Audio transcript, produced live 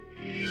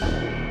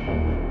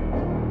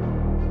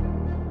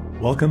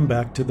Welcome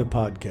back to the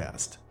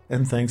podcast,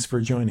 and thanks for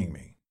joining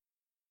me.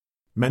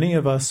 Many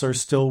of us are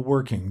still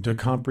working to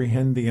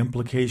comprehend the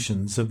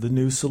implications of the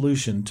new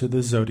solution to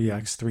the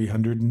Zodiac's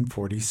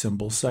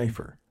 340-symbol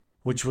cipher,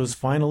 which was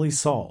finally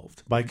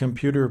solved by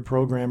computer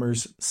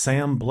programmers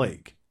Sam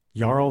Blake,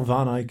 Jarl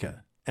Van Eyck,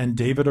 and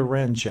David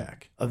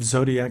Aranchak of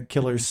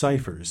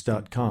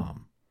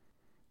ZodiacKillerCiphers.com.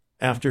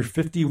 After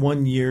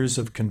 51 years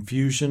of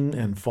confusion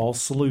and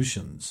false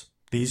solutions,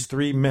 these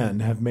three men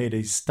have made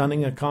a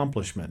stunning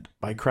accomplishment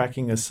by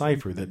cracking a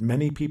cipher that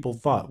many people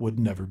thought would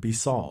never be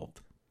solved.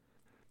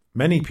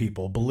 Many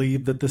people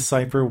believed that the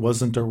cipher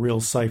wasn't a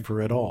real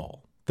cipher at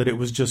all, that it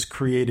was just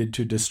created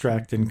to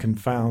distract and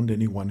confound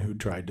anyone who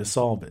tried to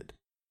solve it.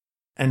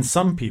 And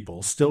some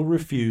people still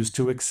refuse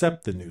to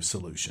accept the new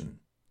solution,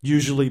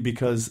 usually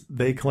because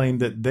they claim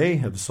that they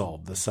have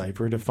solved the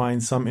cipher to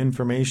find some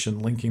information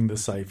linking the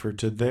cipher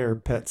to their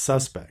pet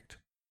suspect.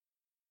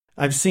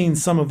 I've seen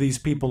some of these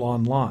people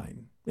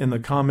online, in the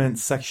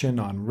comments section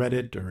on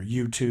Reddit or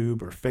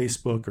YouTube or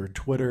Facebook or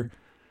Twitter,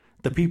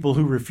 the people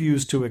who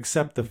refuse to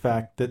accept the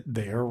fact that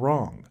they are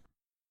wrong.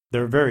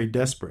 They're very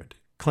desperate,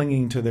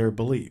 clinging to their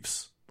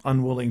beliefs,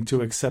 unwilling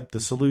to accept the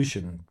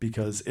solution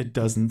because it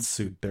doesn't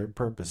suit their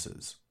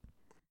purposes.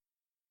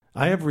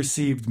 I have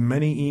received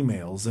many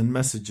emails and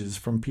messages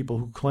from people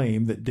who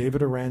claim that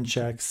David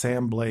Aranchak,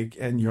 Sam Blake,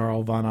 and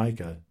Jarl Van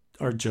Eyck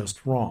are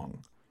just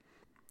wrong.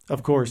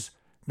 Of course,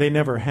 they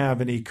never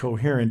have any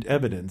coherent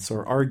evidence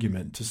or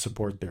argument to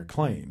support their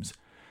claims,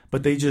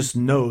 but they just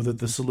know that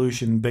the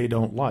solution they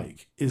don't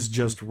like is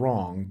just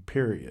wrong,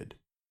 period.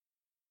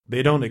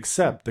 They don't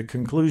accept the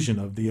conclusion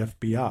of the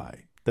FBI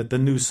that the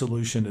new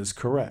solution is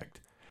correct,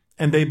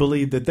 and they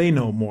believe that they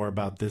know more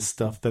about this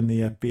stuff than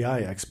the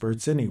FBI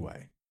experts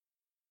anyway.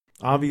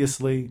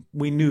 Obviously,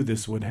 we knew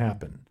this would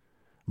happen.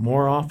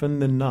 More often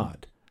than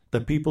not,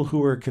 the people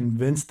who are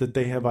convinced that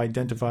they have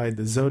identified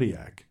the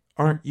Zodiac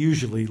aren't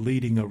usually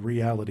leading a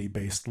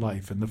reality-based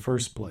life in the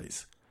first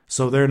place,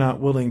 so they're not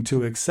willing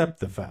to accept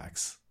the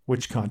facts,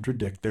 which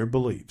contradict their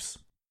beliefs.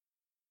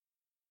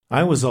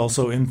 I was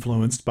also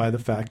influenced by the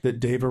fact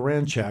that Dave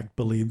Aranchak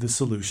believed the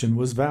solution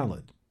was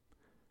valid.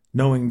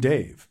 Knowing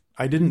Dave,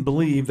 I didn't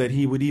believe that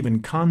he would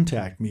even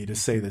contact me to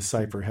say the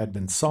cipher had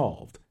been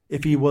solved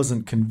if he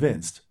wasn't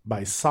convinced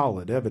by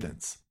solid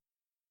evidence.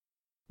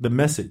 The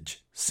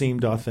message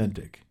seemed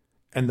authentic,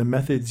 and the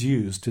methods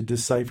used to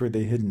decipher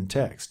the hidden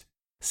text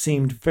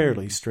seemed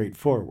fairly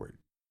straightforward.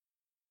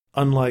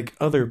 Unlike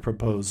other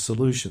proposed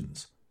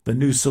solutions, the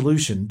new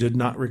solution did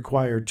not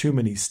require too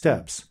many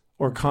steps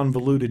or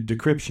convoluted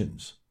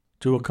decryptions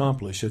to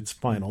accomplish its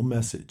final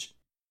message.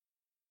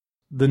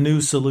 The new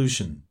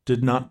solution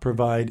did not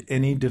provide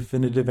any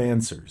definitive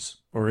answers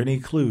or any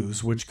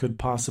clues which could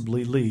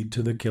possibly lead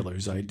to the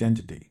killer's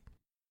identity.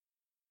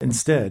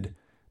 Instead,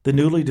 the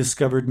newly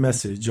discovered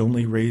message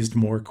only raised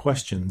more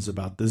questions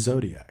about the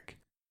Zodiac.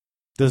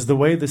 Does the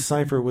way the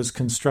cipher was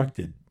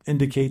constructed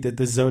indicate that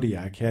the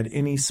Zodiac had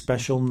any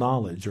special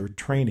knowledge or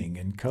training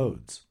in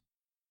codes?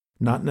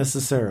 Not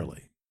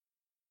necessarily.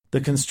 The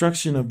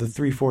construction of the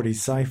 340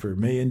 cipher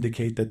may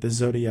indicate that the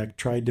Zodiac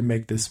tried to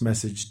make this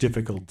message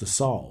difficult to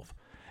solve,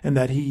 and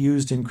that he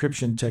used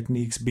encryption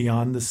techniques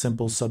beyond the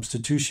simple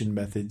substitution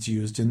methods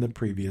used in the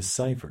previous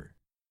cipher.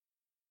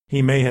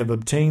 He may have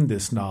obtained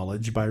this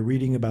knowledge by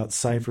reading about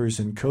ciphers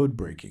and code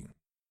breaking,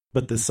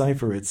 but the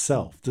cipher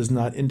itself does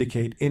not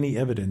indicate any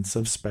evidence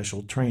of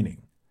special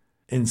training.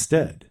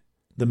 Instead,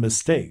 the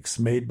mistakes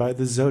made by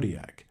the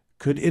Zodiac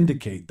could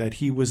indicate that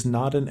he was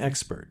not an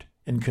expert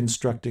in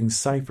constructing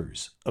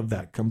ciphers of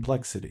that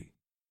complexity.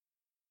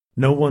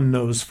 No one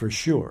knows for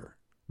sure,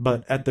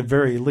 but at the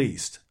very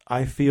least,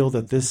 I feel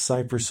that this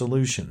cipher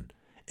solution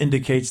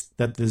indicates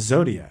that the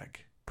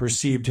Zodiac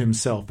perceived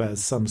himself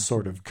as some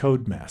sort of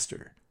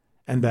codemaster,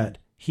 and that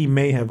he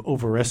may have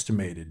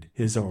overestimated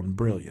his own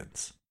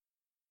brilliance.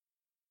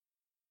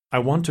 I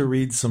want to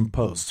read some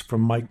posts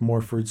from Mike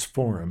Morford's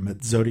forum at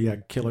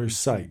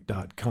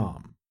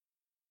ZodiacKillerSite.com.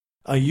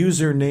 A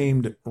user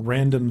named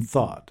Random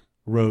Thought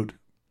wrote,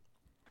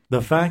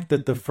 "The fact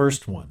that the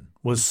first one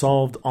was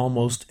solved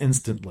almost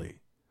instantly.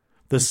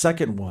 The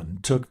second one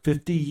took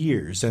 50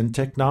 years and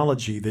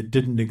technology that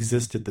didn't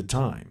exist at the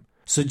time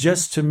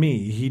suggests to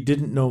me he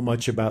didn't know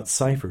much about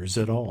ciphers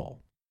at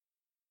all.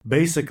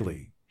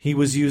 Basically, he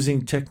was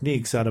using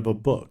techniques out of a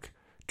book,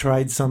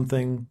 tried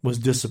something, was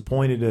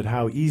disappointed at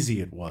how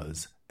easy it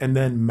was, and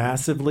then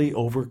massively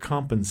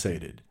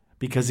overcompensated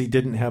because he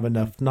didn't have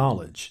enough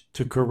knowledge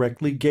to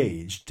correctly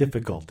gauge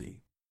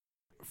difficulty.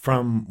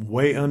 From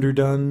way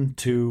underdone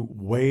to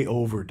way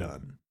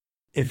overdone.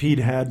 If he'd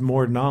had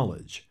more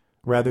knowledge,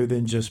 rather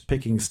than just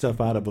picking stuff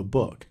out of a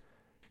book,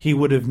 he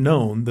would have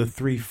known the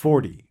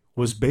 340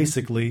 was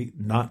basically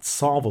not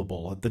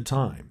solvable at the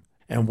time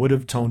and would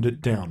have toned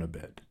it down a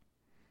bit."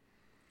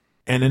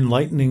 An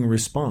enlightening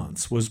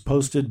response was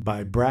posted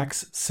by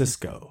Brax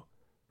Cisco,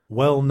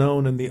 well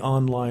known in the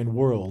online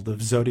world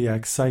of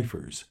Zodiac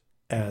ciphers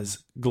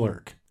as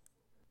Glurk.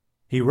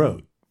 He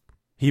wrote,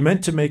 "He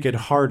meant to make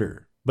it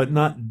harder, but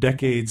not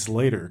decades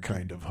later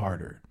kind of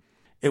harder.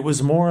 It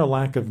was more a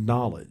lack of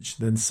knowledge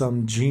than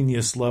some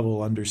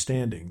genius-level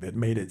understanding that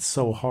made it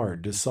so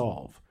hard to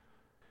solve.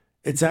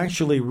 It's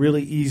actually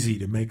really easy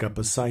to make up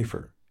a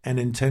cipher, and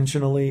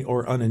intentionally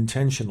or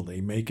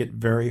unintentionally make it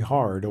very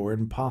hard or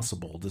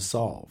impossible to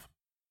solve.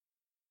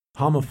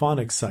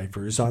 Homophonic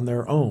ciphers on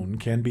their own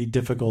can be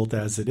difficult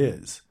as it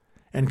is,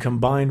 and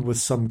combined with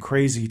some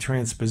crazy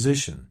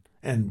transposition,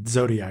 and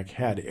Zodiac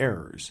had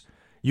errors,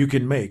 you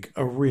can make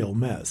a real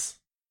mess.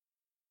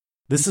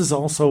 This is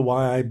also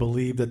why I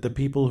believe that the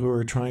people who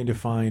are trying to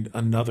find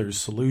another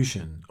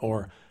solution,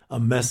 or a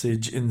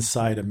message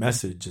inside a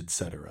message,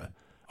 etc.,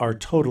 are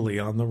totally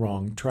on the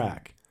wrong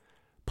track.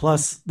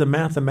 Plus, the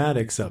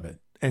mathematics of it,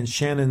 and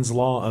Shannon's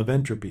law of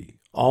entropy,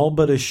 all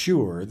but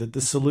assure that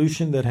the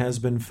solution that has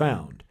been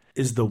found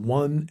is the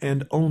one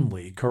and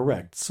only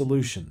correct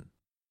solution.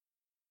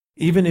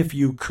 Even if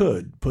you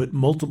could put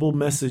multiple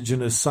message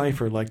in a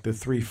cipher like the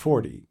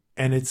 340,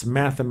 and it's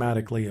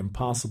mathematically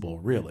impossible,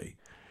 really,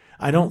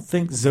 I don't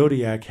think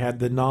Zodiac had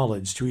the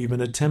knowledge to even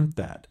attempt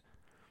that.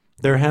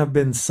 There have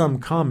been some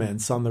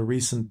comments on the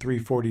recent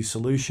 340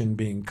 solution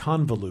being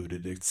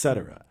convoluted,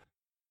 etc.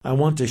 I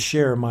want to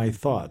share my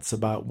thoughts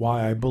about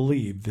why I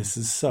believe this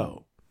is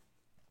so.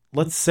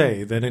 Let's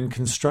say that in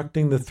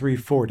constructing the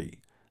 340,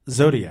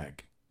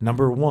 Zodiac,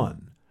 number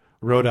 1,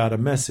 wrote out a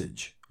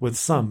message with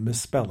some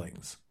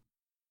misspellings.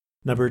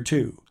 Number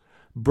 2,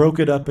 broke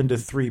it up into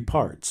 3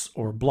 parts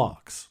or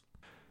blocks.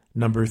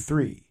 Number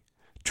 3,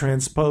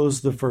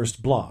 transposed the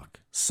first block,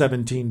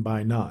 17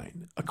 by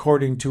 9,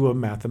 according to a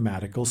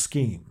mathematical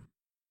scheme.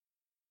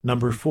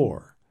 Number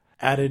 4,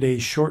 added a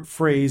short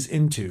phrase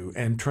into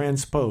and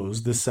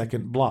transposed the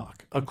second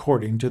block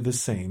according to the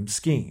same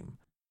scheme,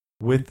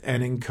 with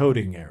an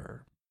encoding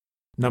error.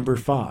 Number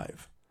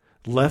 5,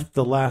 left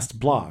the last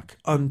block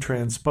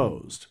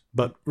untransposed,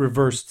 but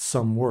reversed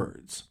some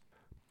words.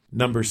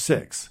 Number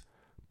 6,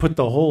 put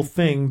the whole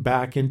thing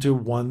back into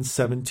one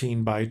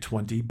 17 by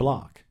 20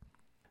 block.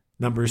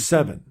 Number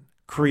 7,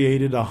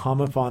 created a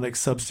homophonic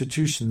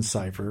substitution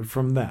cipher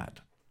from that.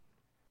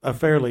 A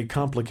fairly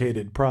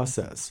complicated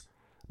process,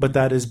 but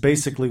that is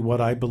basically what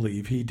I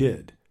believe he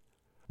did.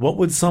 What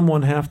would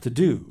someone have to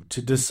do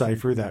to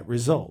decipher that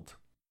result?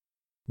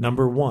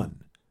 Number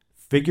 1,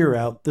 figure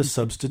out the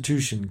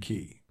substitution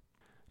key.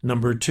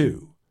 Number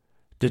 2,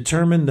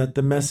 determine that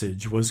the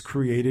message was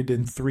created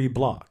in 3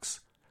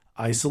 blocks.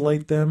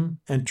 Isolate them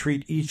and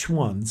treat each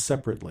one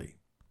separately.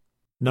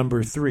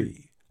 Number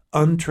 3,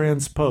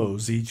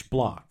 untranspose each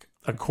block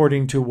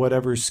according to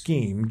whatever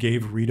scheme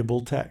gave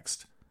readable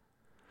text.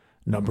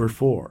 Number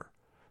 4,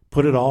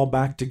 put it all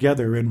back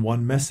together in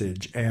one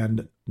message,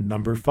 and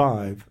number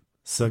 5,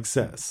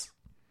 success.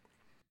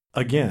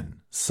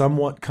 Again,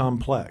 somewhat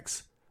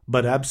complex,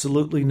 but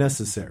absolutely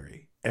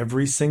necessary,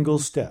 every single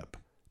step,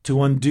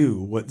 to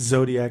undo what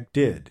Zodiac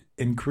did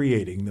in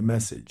creating the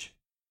message.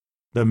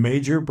 The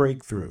major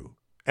breakthrough,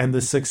 and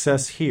the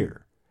success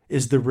here,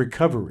 is the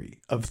recovery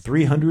of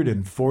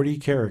 340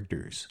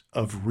 characters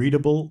of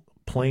readable,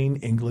 plain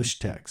English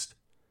text,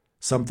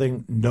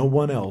 something no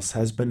one else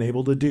has been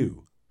able to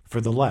do for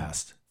the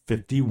last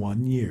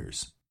 51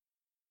 years.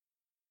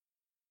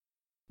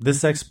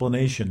 This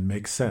explanation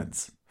makes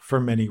sense for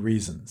many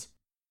reasons.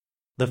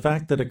 The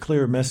fact that a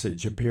clear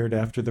message appeared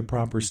after the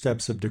proper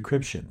steps of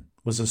decryption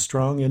was a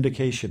strong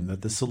indication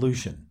that the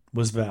solution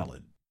was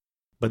valid.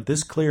 But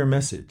this clear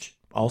message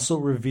also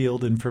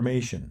revealed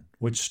information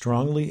which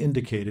strongly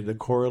indicated a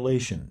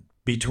correlation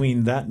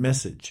between that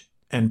message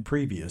and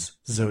previous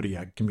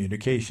Zodiac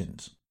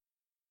communications.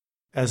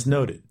 As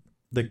noted,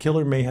 the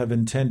killer may have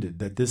intended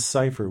that this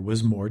cipher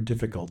was more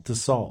difficult to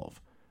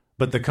solve,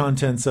 but the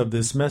contents of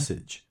this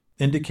message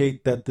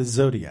indicate that the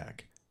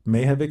Zodiac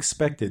may have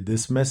expected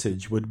this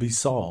message would be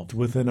solved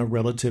within a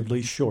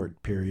relatively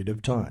short period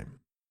of time.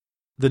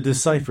 The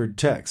deciphered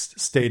text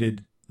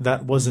stated,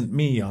 "That wasn't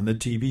me on the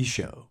TV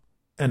show,"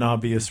 an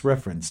obvious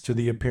reference to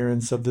the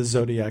appearance of the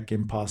Zodiac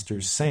imposter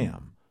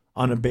Sam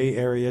on a Bay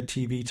Area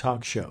TV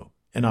talk show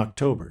in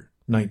October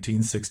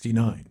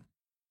 1969.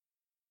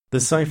 The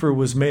cipher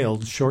was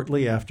mailed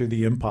shortly after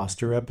the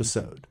imposter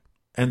episode,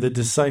 and the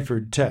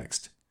deciphered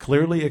text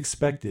clearly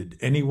expected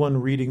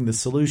anyone reading the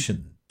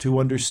solution to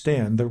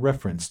understand the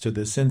reference to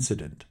this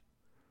incident.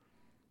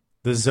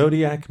 The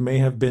Zodiac may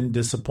have been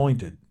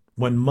disappointed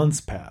when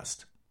months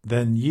passed,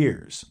 then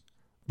years,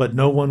 but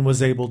no one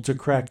was able to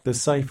crack the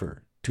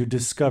cipher to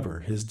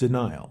discover his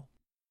denial.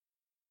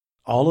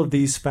 All of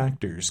these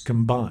factors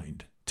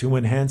combined to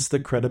enhance the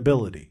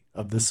credibility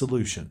of the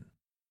solution.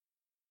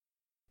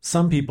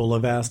 Some people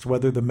have asked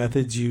whether the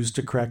methods used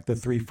to crack the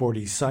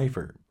 340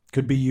 cipher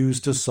could be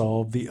used to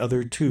solve the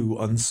other 2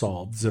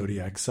 unsolved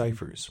Zodiac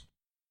ciphers.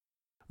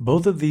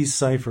 Both of these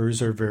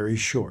ciphers are very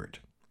short,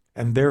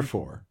 and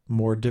therefore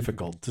more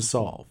difficult to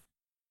solve.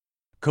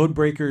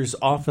 Codebreakers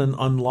often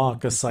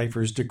unlock a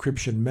cipher's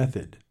decryption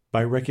method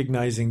by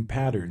recognizing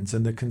patterns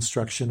in the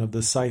construction of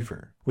the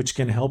cipher, which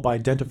can help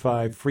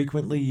identify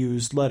frequently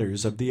used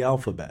letters of the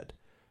alphabet,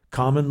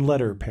 common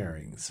letter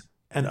pairings,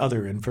 and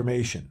other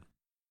information.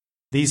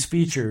 These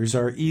features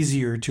are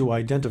easier to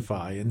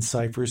identify in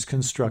ciphers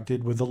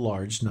constructed with a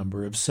large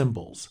number of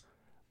symbols,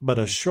 but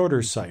a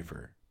shorter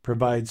cipher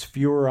provides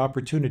fewer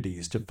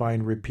opportunities to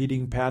find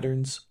repeating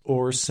patterns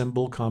or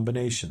symbol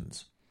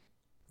combinations.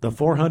 The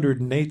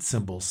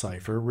 408-symbol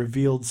cipher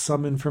revealed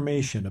some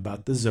information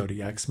about the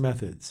Zodiac's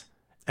methods,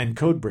 and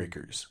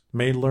codebreakers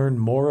may learn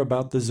more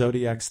about the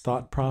Zodiac's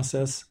thought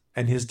process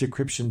and his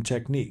decryption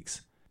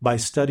techniques by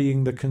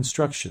studying the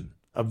construction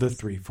of the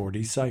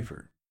 340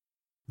 cipher.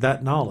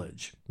 That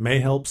knowledge may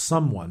help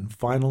someone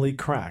finally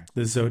crack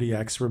the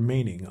Zodiac's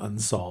remaining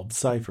unsolved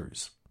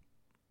ciphers.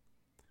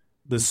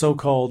 The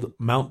so-called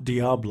Mount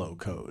Diablo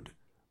code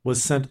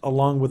was sent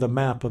along with a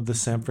map of the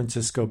San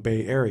Francisco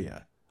Bay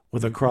Area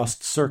with a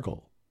crossed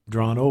circle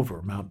drawn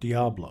over Mount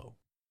Diablo.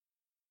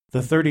 The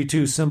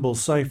 32-symbol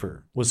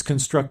cipher was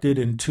constructed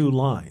in 2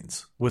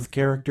 lines with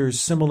characters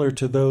similar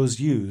to those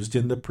used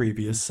in the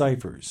previous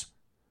ciphers.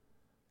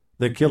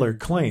 The killer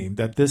claimed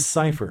that this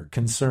cipher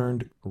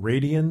concerned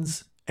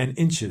radians and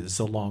inches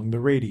along the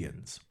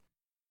radians.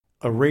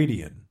 A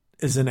radian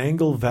is an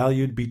angle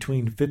valued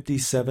between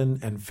 57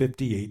 and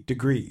 58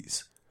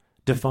 degrees,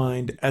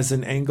 defined as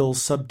an angle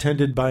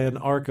subtended by an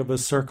arc of a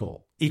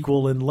circle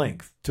equal in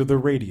length to the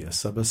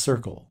radius of a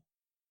circle.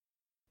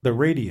 The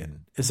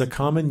radian is a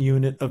common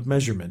unit of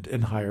measurement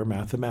in higher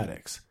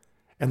mathematics,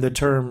 and the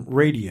term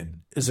radian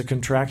is a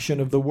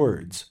contraction of the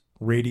words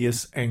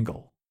radius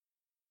angle.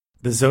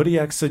 The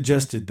Zodiac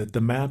suggested that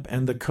the map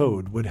and the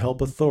code would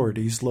help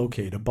authorities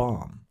locate a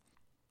bomb.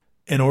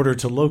 In order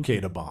to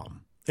locate a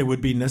bomb, it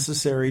would be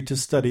necessary to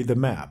study the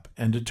map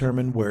and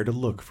determine where to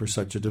look for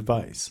such a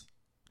device.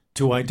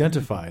 To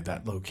identify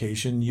that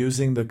location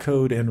using the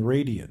code and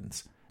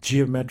radians,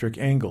 geometric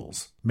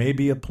angles may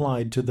be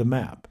applied to the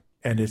map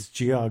and its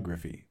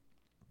geography.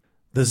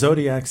 The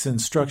Zodiac's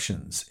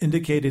instructions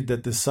indicated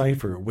that the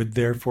cipher would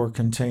therefore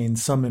contain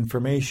some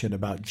information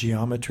about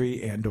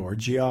geometry and/or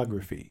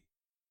geography.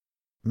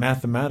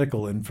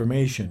 Mathematical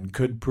information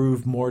could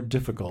prove more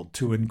difficult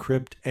to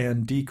encrypt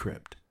and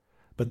decrypt,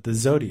 but the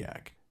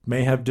Zodiac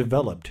may have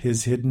developed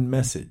his hidden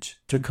message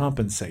to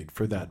compensate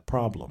for that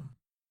problem.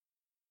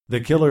 The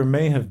killer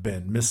may have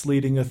been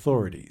misleading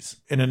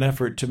authorities in an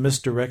effort to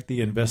misdirect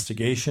the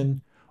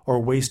investigation or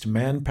waste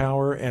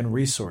manpower and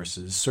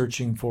resources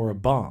searching for a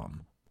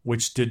bomb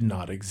which did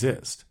not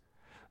exist.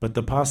 But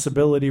the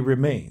possibility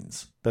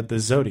remains that the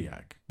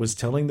Zodiac was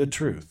telling the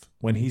truth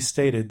when he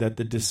stated that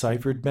the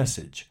deciphered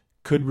message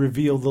could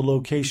reveal the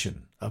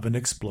location of an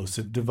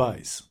explosive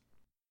device.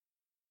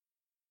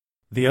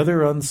 The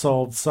other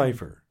unsolved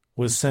cipher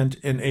was sent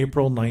in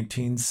April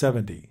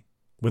 1970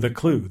 with a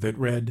clue that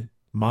read,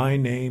 "My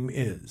name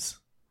is,"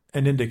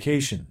 an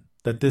indication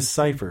that this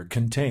cipher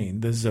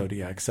contained the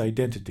Zodiac's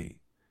identity.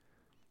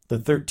 The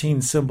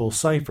 13-symbol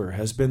cipher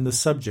has been the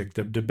subject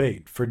of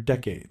debate for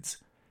decades,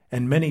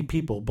 and many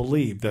people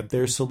believe that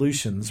their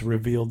solutions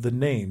revealed the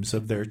names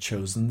of their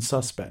chosen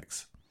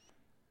suspects.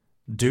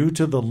 Due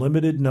to the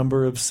limited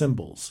number of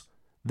symbols,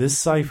 this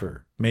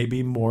cipher may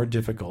be more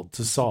difficult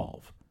to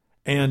solve,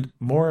 and,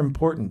 more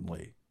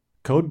importantly,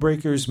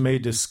 codebreakers may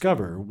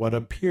discover what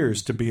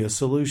appears to be a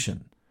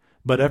solution,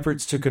 but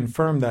efforts to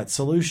confirm that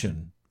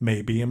solution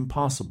may be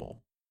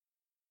impossible.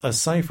 A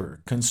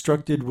cipher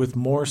constructed with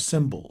more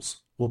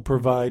symbols will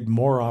provide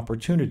more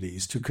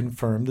opportunities to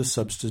confirm the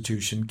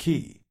substitution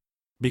key,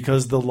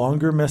 because the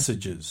longer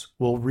messages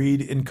will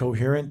read in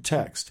coherent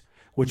text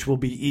which will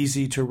be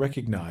easy to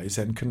recognize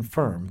and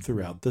confirm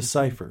throughout the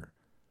cipher.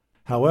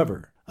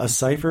 However, a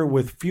cipher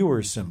with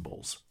fewer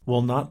symbols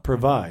will not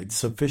provide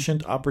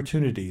sufficient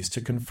opportunities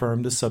to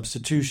confirm the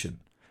substitution,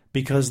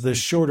 because the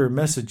shorter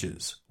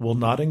messages will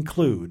not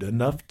include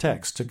enough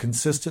text to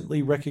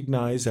consistently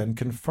recognize and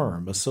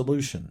confirm a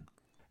solution.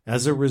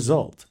 As a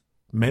result,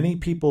 many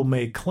people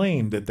may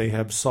claim that they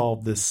have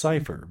solved this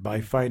cipher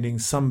by finding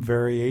some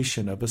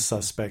variation of a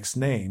suspect's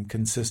name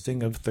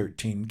consisting of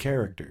 13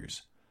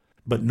 characters,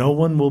 but no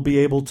one will be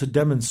able to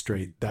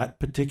demonstrate that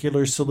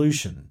particular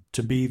solution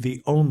to be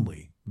the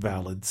only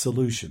valid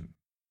solution.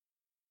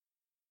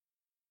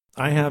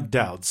 I have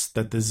doubts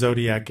that the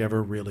Zodiac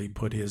ever really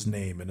put his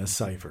name in a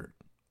cipher,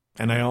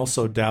 and I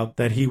also doubt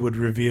that he would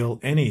reveal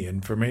any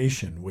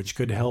information which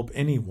could help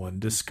anyone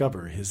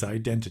discover his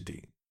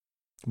identity.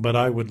 But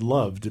I would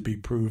love to be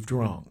proved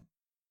wrong.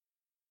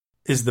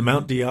 Is the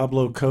Mount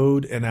Diablo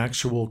code an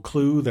actual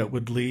clue that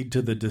would lead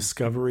to the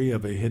discovery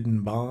of a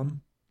hidden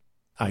bomb?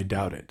 I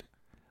doubt it,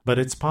 but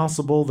it's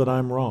possible that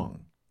I'm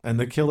wrong, and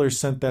the killer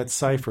sent that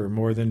cipher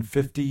more than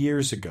 50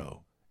 years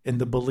ago in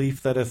the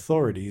belief that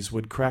authorities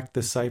would crack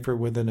the cipher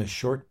within a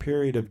short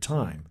period of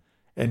time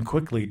and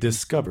quickly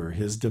discover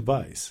his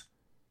device.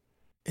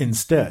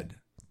 Instead,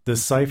 the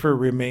cipher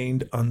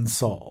remained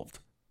unsolved,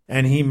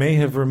 and he may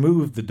have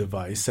removed the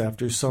device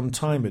after some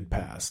time had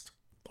passed,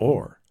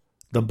 or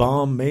the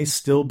bomb may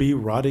still be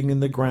rotting in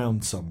the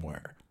ground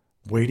somewhere,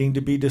 waiting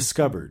to be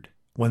discovered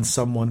when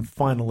someone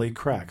finally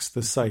cracks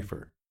the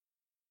cipher.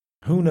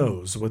 Who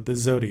knows what the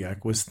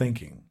Zodiac was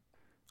thinking?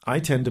 I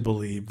tend to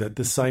believe that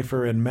the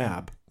cipher and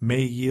map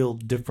may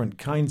yield different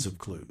kinds of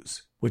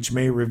clues, which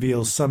may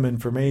reveal some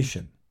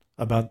information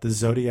about the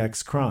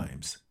Zodiac's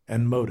crimes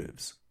and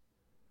motives.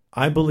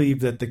 I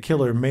believe that the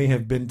killer may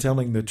have been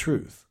telling the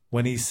truth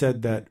when he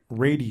said that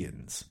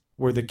radians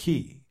were the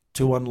key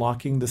to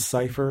unlocking the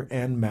cipher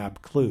and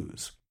map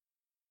clues.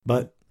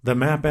 But the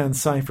map and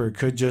cipher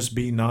could just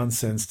be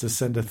nonsense to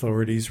send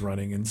authorities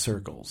running in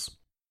circles.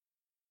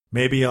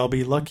 Maybe I'll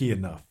be lucky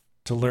enough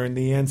to learn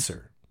the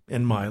answer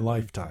in my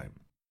lifetime.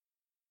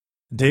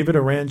 David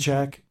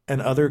Aranchak and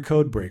other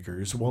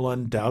codebreakers will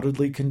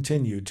undoubtedly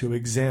continue to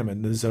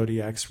examine the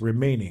Zodiac's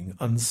remaining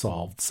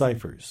unsolved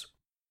ciphers.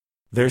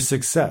 Their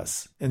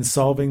success in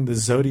solving the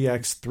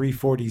Zodiac's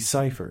 340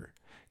 cipher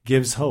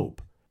gives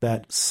hope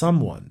that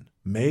someone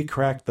may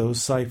crack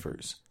those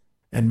ciphers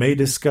and may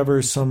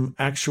discover some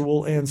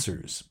actual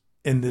answers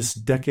in this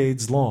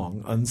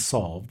decades-long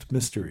unsolved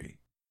mystery.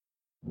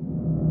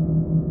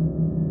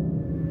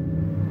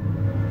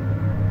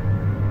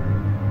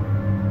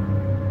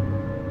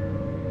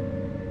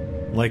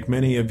 Like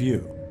many of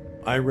you,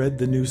 I read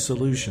The New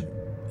Solution,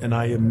 and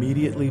I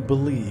immediately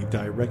believed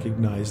I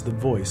recognized the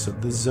voice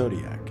of the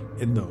Zodiac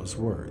in those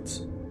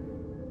words.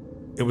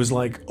 It was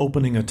like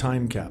opening a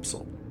time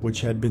capsule,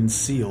 which had been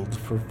sealed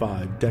for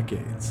 5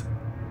 decades.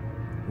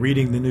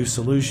 Reading The New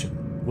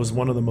Solution was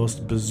one of the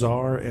most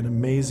bizarre and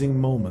amazing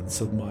moments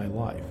of my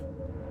life.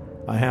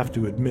 I have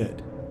to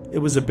admit, it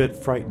was a bit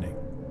frightening,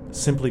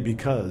 simply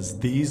because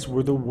these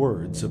were the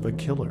words of a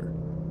killer.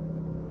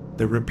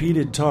 The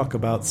repeated talk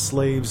about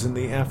slaves in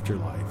the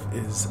afterlife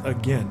is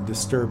again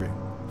disturbing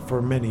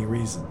for many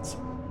reasons.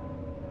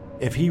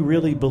 If he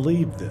really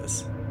believed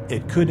this,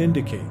 it could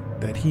indicate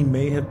that he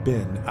may have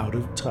been out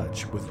of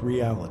touch with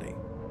reality.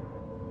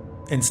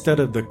 Instead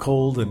of the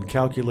cold and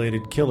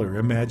calculated killer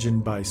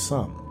imagined by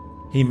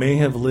some, he may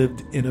have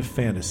lived in a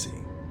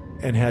fantasy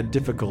and had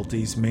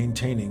difficulties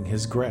maintaining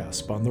his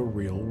grasp on the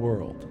real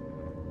world.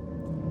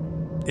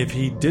 If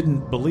he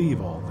didn't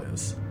believe all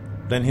this,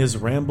 then his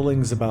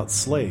ramblings about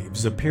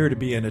slaves appear to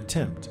be an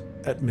attempt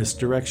at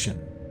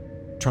misdirection,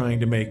 trying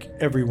to make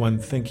everyone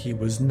think he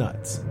was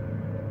nuts.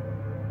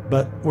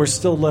 But we're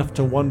still left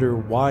to wonder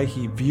why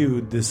he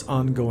viewed this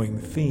ongoing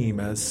theme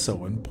as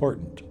so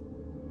important.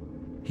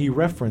 He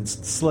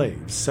referenced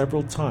slaves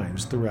several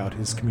times throughout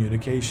his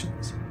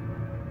communications.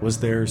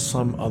 Was there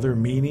some other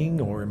meaning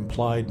or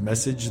implied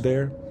message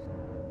there?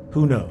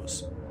 Who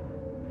knows?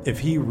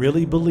 If he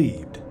really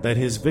believed that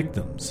his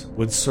victims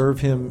would serve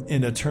him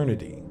in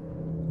eternity,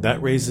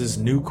 that raises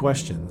new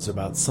questions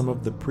about some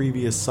of the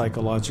previous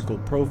psychological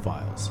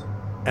profiles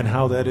and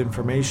how that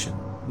information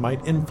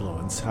might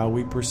influence how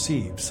we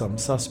perceive some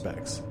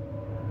suspects.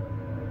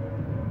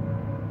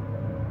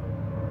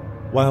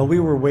 While we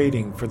were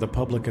waiting for the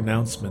public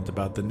announcement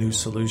about the new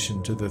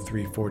solution to the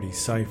 340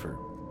 cipher,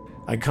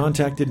 I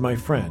contacted my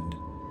friend,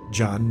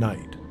 John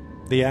Knight,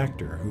 the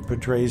actor who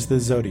portrays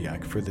the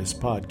Zodiac for this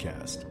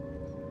podcast.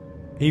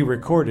 He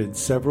recorded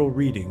several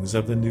readings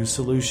of the new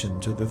solution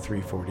to the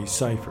 340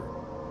 cipher,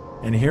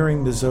 and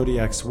hearing the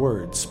Zodiac's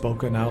words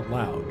spoken out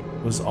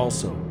loud was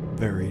also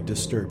very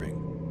disturbing.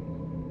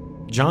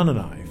 John and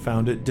I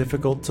found it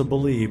difficult to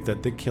believe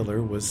that the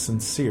killer was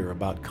sincere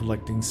about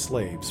collecting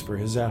slaves for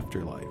his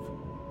afterlife.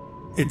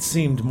 It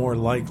seemed more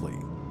likely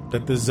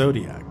that the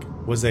Zodiac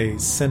was a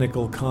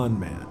cynical con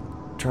man,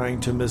 trying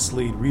to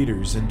mislead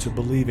readers into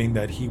believing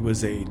that he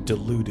was a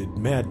deluded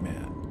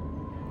madman.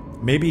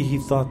 Maybe he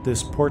thought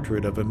this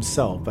portrait of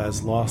himself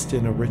as lost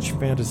in a rich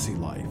fantasy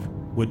life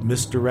would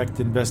misdirect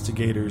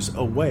investigators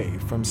away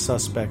from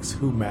suspects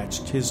who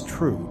matched his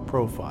true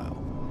profile.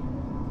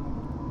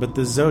 But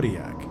the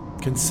Zodiac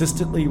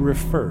consistently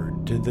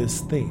referred to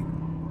this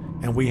theme,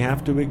 and we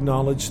have to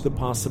acknowledge the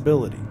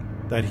possibility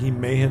that he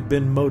may have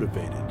been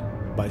motivated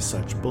by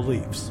such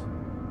beliefs.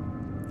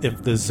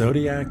 If the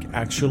Zodiac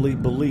actually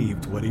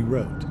believed what he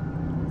wrote,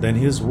 then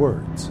his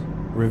words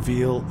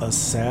reveal a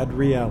sad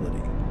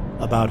reality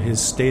about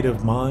his state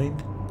of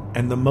mind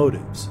and the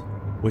motives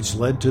which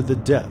led to the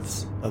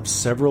deaths of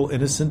several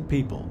innocent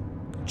people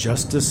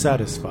just to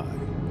satisfy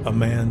a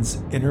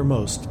man's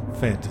innermost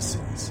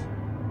fantasies.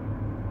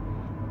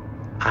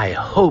 I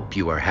hope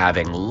you are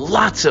having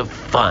lots of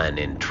fun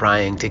in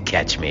trying to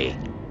catch me.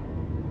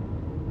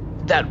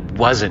 That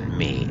wasn't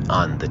me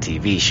on the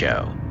TV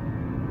show.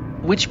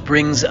 Which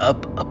brings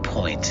up a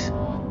point.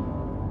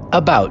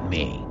 About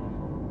me.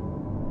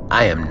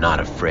 I am not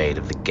afraid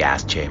of the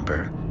gas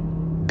chamber,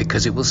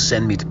 because it will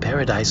send me to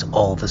paradise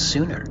all the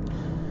sooner.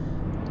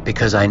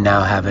 Because I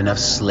now have enough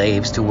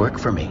slaves to work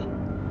for me,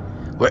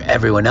 where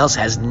everyone else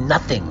has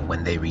nothing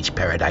when they reach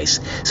paradise,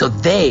 so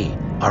they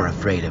are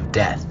afraid of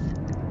death.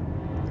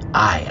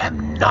 I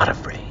am not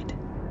afraid,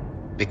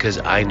 because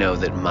I know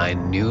that my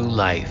new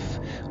life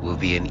will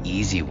be an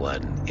easy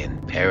one in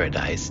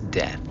paradise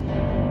death.